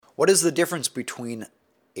What is the difference between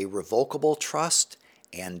a revocable trust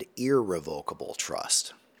and irrevocable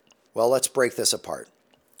trust? Well, let's break this apart.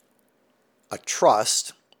 A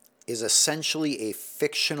trust is essentially a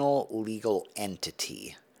fictional legal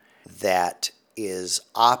entity that is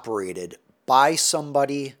operated by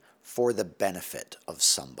somebody for the benefit of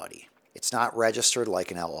somebody. It's not registered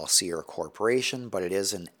like an LLC or a corporation, but it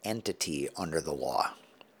is an entity under the law.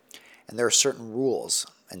 And there are certain rules,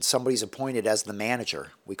 and somebody's appointed as the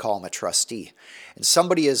manager. We call him a trustee. And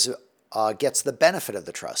somebody gets the benefit of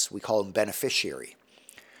the trust. We call him beneficiary.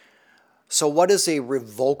 So what is a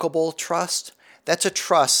revocable trust? That's a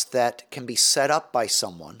trust that can be set up by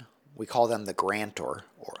someone. We call them the grantor.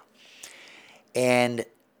 And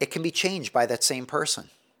it can be changed by that same person.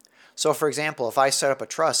 So for example, if I set up a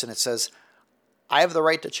trust and it says, I have the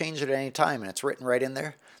right to change it at any time, and it's written right in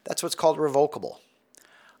there, that's what's called revocable.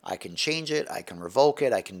 I can change it, I can revoke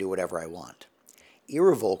it, I can do whatever I want.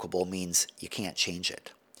 Irrevocable means you can't change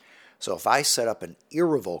it. So if I set up an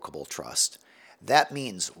irrevocable trust, that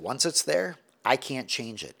means once it's there, I can't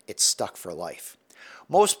change it. It's stuck for life.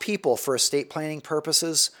 Most people, for estate planning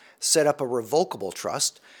purposes, set up a revocable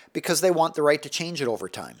trust because they want the right to change it over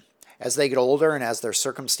time. As they get older and as their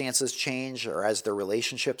circumstances change or as their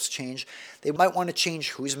relationships change, they might want to change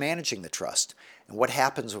who's managing the trust and what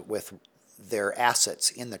happens with their assets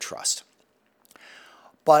in the trust.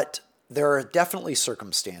 But there are definitely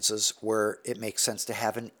circumstances where it makes sense to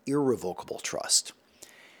have an irrevocable trust.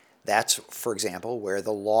 That's, for example, where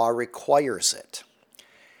the law requires it.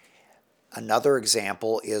 Another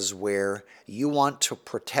example is where you want to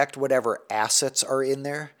protect whatever assets are in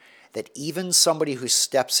there, that even somebody who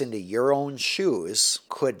steps into your own shoes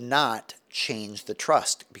could not change the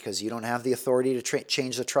trust because you don't have the authority to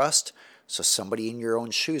change the trust, so somebody in your own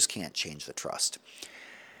shoes can't change the trust.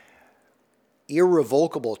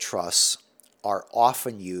 Irrevocable trusts are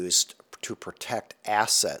often used to protect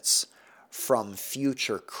assets from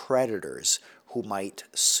future creditors who might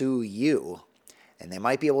sue you, and they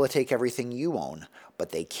might be able to take everything you own,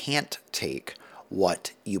 but they can't take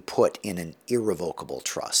what you put in an irrevocable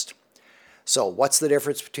trust. So what's the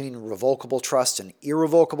difference between revocable trust and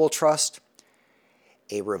irrevocable trust?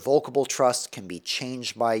 A revocable trust can be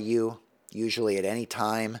changed by you, usually at any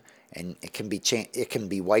time, and it can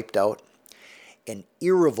be wiped out. An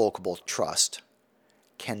irrevocable trust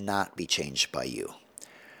cannot be changed by you,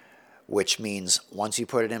 which means once you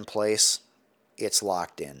put it in place, it's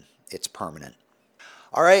locked in. It's permanent.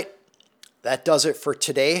 All right, that does it for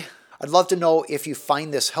today. I'd love to know if you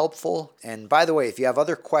find this helpful. And by the way, if you have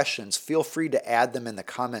other questions, feel free to add them in the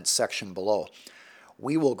comments section below.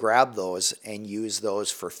 We will grab those and use those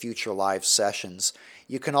for future live sessions.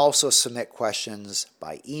 You can also submit questions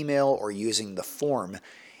by email or using the form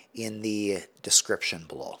in the description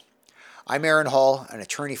below. I'm Aaron Hall, an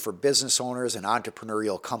attorney for business owners and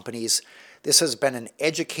entrepreneurial companies. This has been an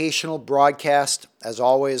educational broadcast. As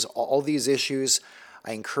always, all these issues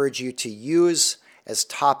I encourage you to use as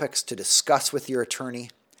topics to discuss with your attorney,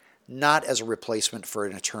 not as a replacement for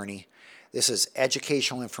an attorney. This is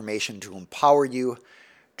educational information to empower you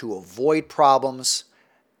to avoid problems,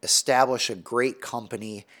 establish a great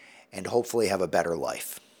company, and hopefully have a better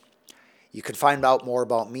life. You can find out more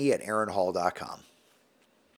about me at aaronhall.com.